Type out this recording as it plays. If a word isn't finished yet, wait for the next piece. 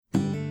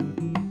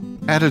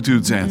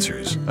Attitudes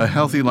Answers, a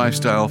healthy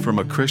lifestyle from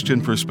a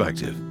Christian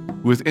perspective,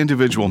 with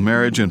individual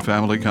marriage and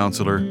family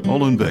counselor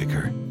Olin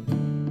Baker.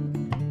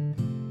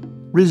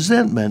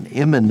 Resentment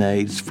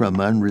emanates from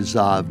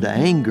unresolved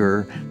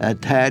anger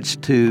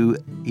attached to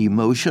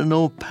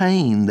emotional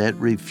pain that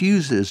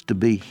refuses to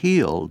be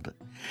healed.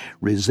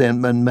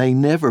 Resentment may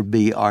never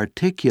be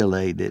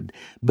articulated,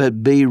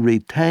 but be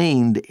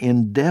retained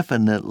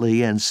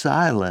indefinitely and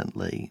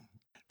silently.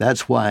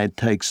 That's why it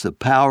takes the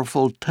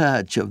powerful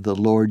touch of the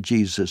Lord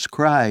Jesus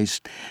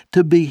Christ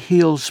to be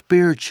healed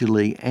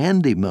spiritually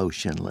and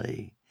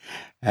emotionally.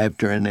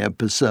 After an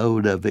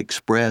episode of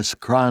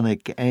expressed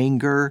chronic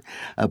anger,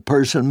 a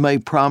person may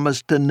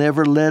promise to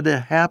never let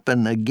it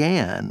happen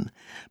again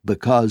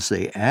because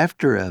the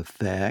after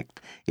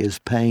effect is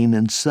pain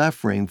and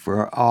suffering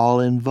for all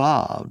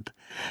involved.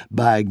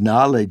 By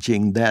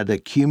acknowledging that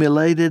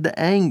accumulated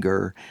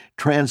anger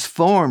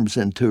transforms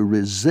into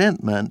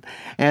resentment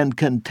and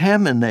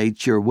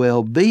contaminates your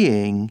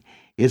well-being,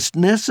 it's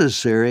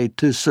necessary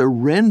to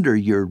surrender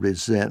your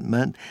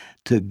resentment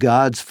to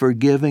God's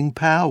forgiving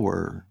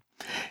power.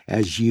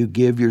 As you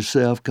give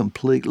yourself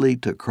completely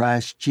to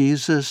Christ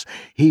Jesus,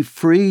 He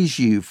frees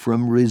you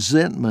from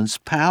resentment's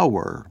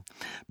power.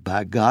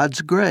 By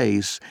God's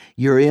grace,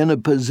 you're in a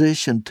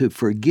position to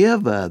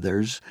forgive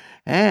others,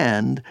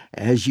 and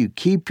as you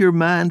keep your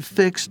mind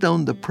fixed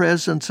on the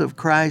presence of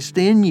Christ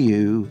in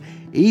you,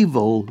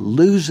 evil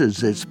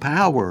loses its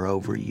power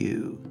over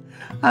you.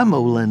 I'm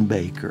Olin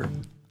Baker.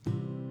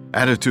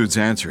 Attitudes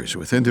Answers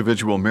with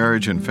individual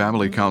marriage and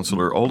family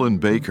counselor Olin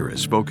Baker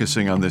is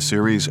focusing on the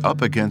series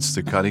Up Against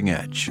the Cutting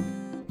Edge.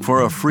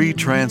 For a free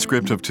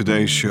transcript of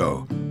today's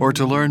show or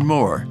to learn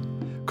more,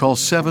 call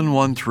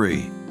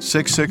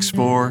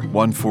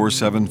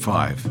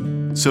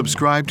 713-664-1475.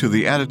 Subscribe to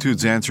the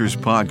Attitudes Answers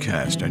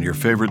podcast on your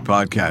favorite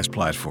podcast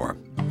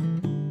platform.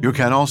 You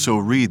can also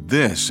read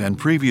this and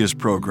previous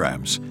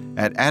programs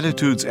at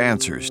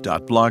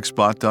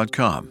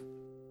attitudesanswers.blogspot.com.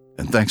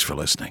 And thanks for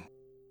listening.